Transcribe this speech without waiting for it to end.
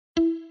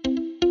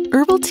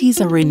Herbal teas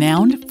are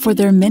renowned for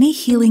their many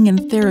healing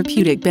and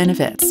therapeutic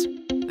benefits.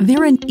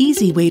 They're an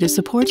easy way to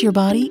support your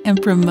body and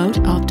promote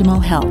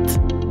optimal health.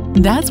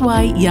 That's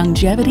why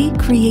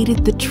Youngevity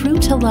created the True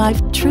to Life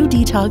True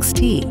Detox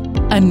Tea,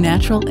 a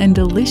natural and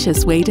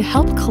delicious way to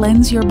help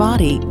cleanse your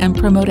body and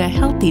promote a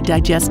healthy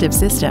digestive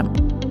system.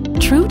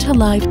 True to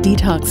Life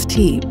Detox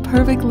Tea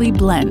perfectly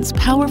blends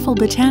powerful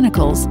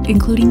botanicals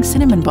including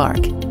cinnamon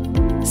bark,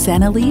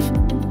 senna leaf,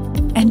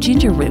 and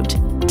ginger root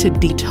to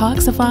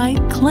detoxify,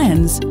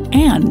 cleanse,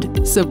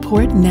 and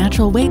support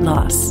natural weight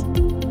loss.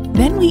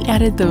 Then we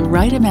added the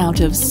right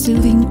amount of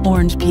soothing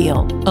orange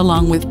peel,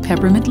 along with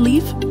peppermint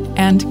leaf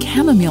and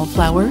chamomile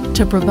flower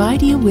to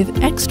provide you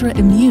with extra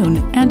immune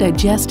and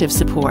digestive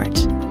support.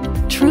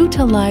 True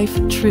to Life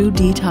True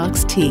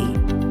Detox Tea,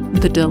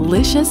 the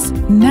delicious,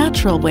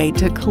 natural way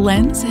to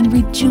cleanse and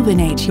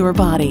rejuvenate your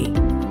body.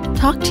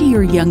 Talk to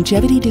your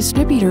Youngevity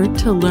distributor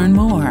to learn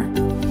more.